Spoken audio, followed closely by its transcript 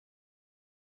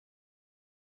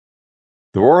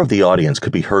The roar of the audience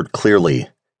could be heard clearly,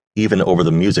 even over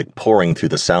the music pouring through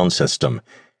the sound system,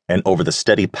 and over the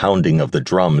steady pounding of the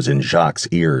drums in Jacques'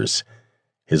 ears.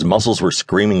 His muscles were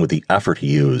screaming with the effort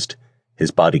he used,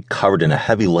 his body covered in a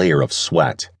heavy layer of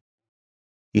sweat.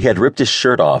 He had ripped his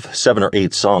shirt off 7 or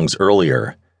 8 songs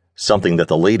earlier, something that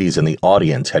the ladies in the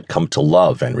audience had come to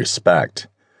love and respect.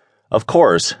 Of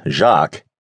course, Jacques,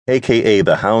 aka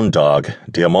the hound dog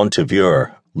de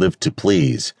Monteviore, lived to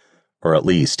please, or at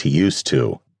least he used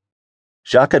to.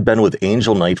 Jacques had been with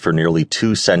Angel Knight for nearly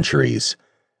 2 centuries.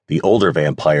 The older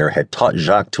vampire had taught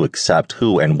Jacques to accept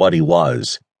who and what he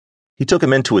was. He took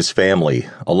him into his family,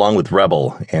 along with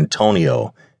Rebel,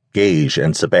 Antonio, Gage,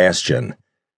 and Sebastian.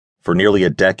 For nearly a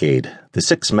decade, the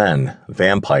 6 men,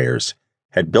 vampires,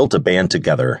 had built a band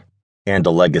together, and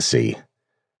a legacy.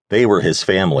 They were his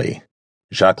family.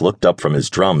 Jacques looked up from his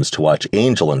drums to watch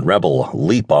Angel and Rebel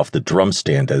leap off the drum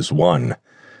stand as one.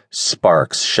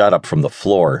 Sparks shot up from the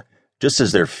floor, just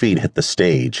as their feet hit the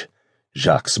stage.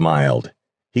 Jacques smiled.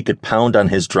 He could pound on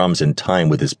his drums in time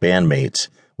with his bandmates,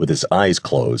 with his eyes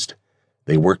closed.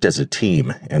 They worked as a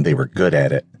team, and they were good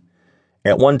at it.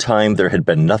 At one time, there had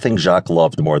been nothing Jacques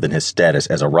loved more than his status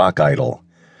as a rock idol.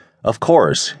 Of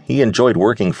course, he enjoyed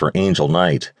working for Angel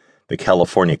Knight, the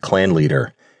California clan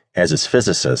leader, as his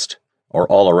physicist, or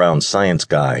all-around science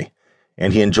guy,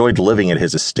 and he enjoyed living at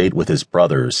his estate with his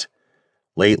brothers.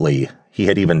 Lately, he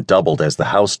had even doubled as the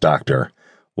house doctor,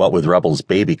 what with Rebel's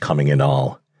baby coming and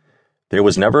all. There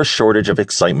was never a shortage of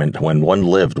excitement when one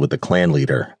lived with the clan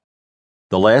leader.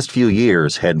 The last few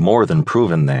years had more than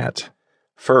proven that.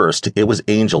 First, it was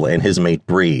Angel and his mate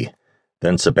Bree,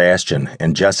 then Sebastian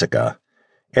and Jessica,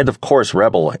 and of course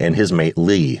Rebel and his mate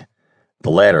Lee. The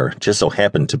latter just so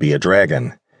happened to be a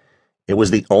dragon. It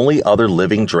was the only other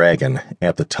living dragon,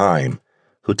 at the time,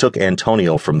 who took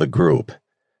Antonio from the group.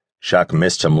 Jacques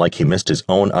missed him like he missed his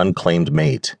own unclaimed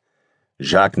mate.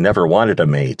 Jacques never wanted a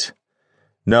mate.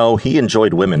 No, he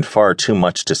enjoyed women far too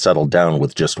much to settle down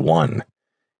with just one.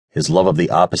 His love of the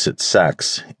opposite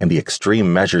sex, and the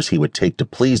extreme measures he would take to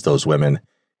please those women,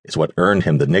 is what earned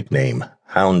him the nickname,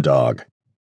 Hound Dog.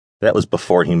 That was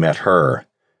before he met her,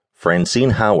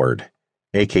 Francine Howard,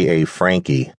 aka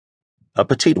Frankie. A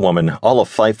petite woman, all of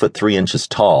 5'3"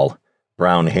 tall,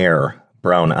 brown hair,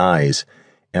 brown eyes,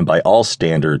 and by all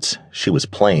standards, she was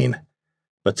plain.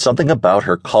 But something about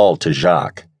her called to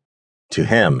Jacques. To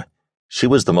him, she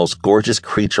was the most gorgeous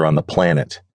creature on the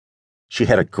planet. She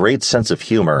had a great sense of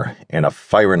humor and a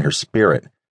fire in her spirit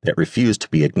that refused to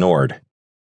be ignored.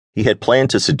 He had planned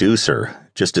to seduce her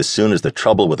just as soon as the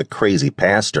trouble with a crazy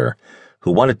pastor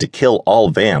who wanted to kill all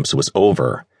vamps was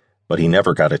over, but he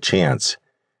never got a chance.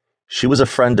 She was a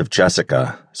friend of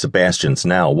Jessica, Sebastian's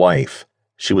now wife.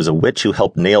 She was a witch who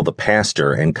helped nail the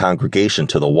pastor and congregation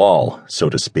to the wall, so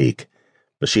to speak,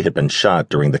 but she had been shot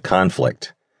during the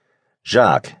conflict.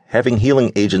 Jacques, having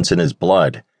healing agents in his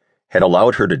blood, had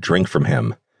allowed her to drink from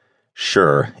him.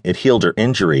 Sure, it healed her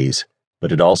injuries,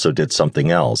 but it also did something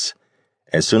else.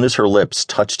 As soon as her lips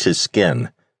touched his skin,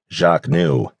 Jacques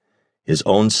knew. His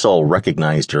own soul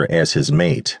recognized her as his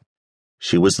mate.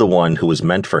 She was the one who was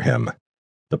meant for him,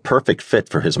 the perfect fit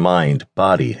for his mind,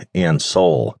 body, and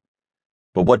soul.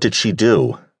 But what did she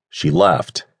do? She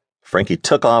left. Frankie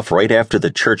took off right after the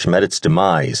church met its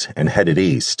demise and headed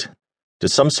east, to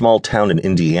some small town in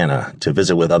Indiana to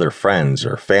visit with other friends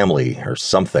or family or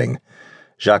something.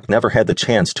 Jacques never had the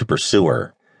chance to pursue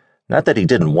her. Not that he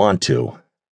didn't want to.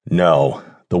 No,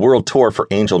 the world tour for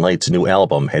Angel Knight's new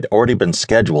album had already been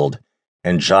scheduled,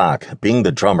 and Jacques, being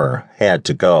the drummer, had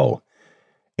to go.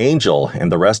 Angel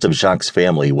and the rest of Jacques'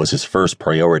 family was his first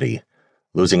priority.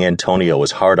 Losing Antonio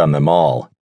was hard on them all.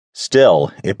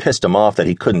 Still, it pissed him off that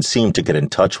he couldn't seem to get in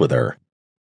touch with her.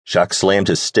 Jacques slammed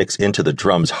his sticks into the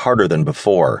drums harder than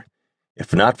before.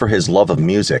 If not for his love of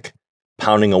music,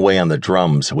 pounding away on the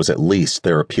drums was at least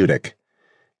therapeutic.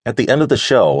 At the end of the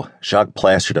show, Jacques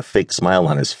plastered a fake smile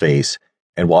on his face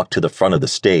and walked to the front of the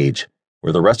stage,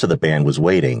 where the rest of the band was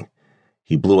waiting.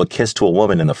 He blew a kiss to a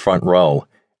woman in the front row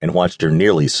and watched her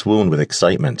nearly swoon with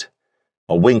excitement.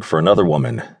 A wink for another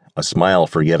woman, a smile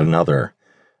for yet another.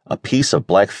 A piece of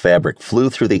black fabric flew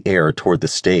through the air toward the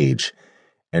stage,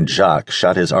 and Jacques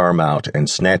shot his arm out and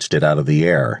snatched it out of the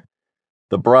air.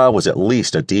 The bra was at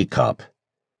least a D-cup.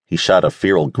 He shot a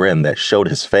feral grin that showed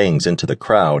his fangs into the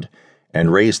crowd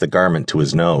and raised the garment to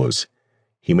his nose.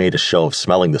 He made a show of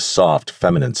smelling the soft,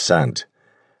 feminine scent.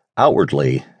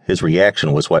 Outwardly, his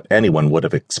reaction was what anyone would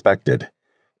have expected.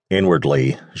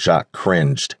 Inwardly, Jacques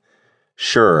cringed.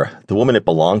 Sure, the woman it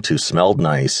belonged to smelled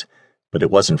nice, but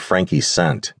it wasn't Frankie's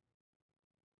scent.